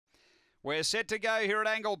We're set to go here at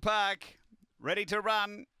Angle Park. Ready to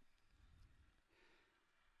run.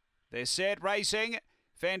 They're set, racing.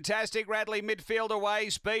 Fantastic Radley midfield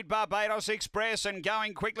away. Speed Barbados Express and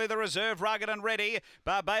going quickly the reserve Rugged and Ready.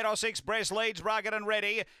 Barbados Express leads Rugged and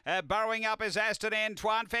Ready. Burrowing up is Aston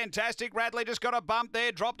Antoine. Fantastic Radley just got a bump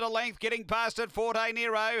there. Dropped a length getting past it. Forte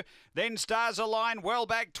Nero. Then Stars Align. Well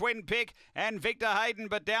back Twin Pick and Victor Hayden.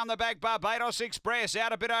 But down the back Barbados Express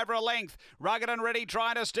out a bit over a length. Rugged and Ready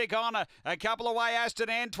trying to stick on. A couple away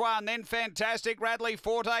Aston Antoine. Then Fantastic Radley.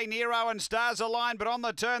 Forte Nero and Stars Align. But on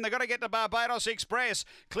the turn they've got to get to Barbados Express.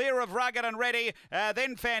 Clear of Rugged and Ready,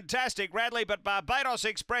 then Fantastic Radley, but Barbados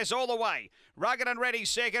Express all the way. Rugged and Ready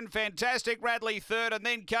second, Fantastic Radley third, and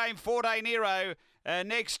then came Forte Nero.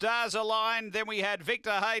 Next, Stars Align. Then we had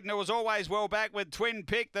Victor Hayden, who was always well back with Twin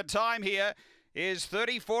Pick. The time here is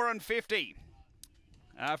 34:50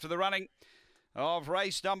 after the running of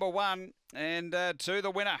race number 1. And to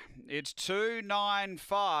the winner, it's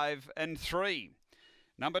 2:9.5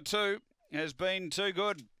 Number 2 has been too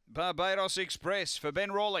good. Barbados Express for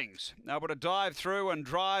Ben Rawlings. Able to dive through and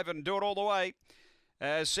drive and do it all the way.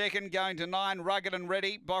 Second going to 9, Rugged and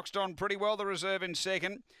Ready. Boxed on pretty well, the reserve in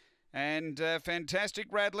second. And Fantastic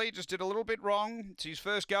Radley just did a little bit wrong. It's his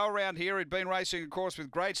first go around here. He'd been racing, of course,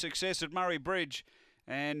 with great success at Murray Bridge.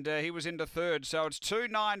 And he was into third. So it's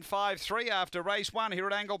 2:9.53 after race 1 here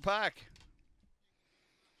at Angle Park.